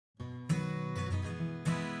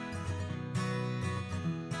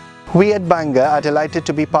We at Bangor are delighted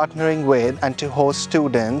to be partnering with and to host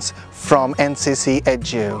students from NCC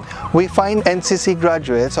Edu. We find NCC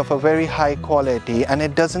graduates of a very high quality, and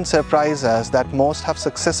it doesn't surprise us that most have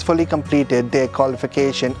successfully completed their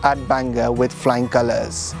qualification at Bangor with flying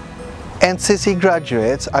colours. NCC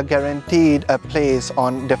graduates are guaranteed a place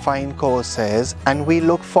on defined courses, and we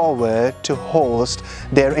look forward to host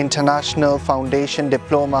their International Foundation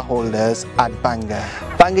Diploma holders at Bangor.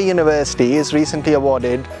 Bangor University is recently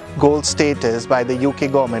awarded gold status by the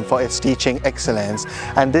UK government for its teaching excellence,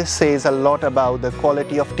 and this says a lot about the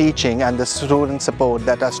quality of teaching and the student support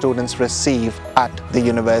that our students receive at the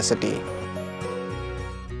university.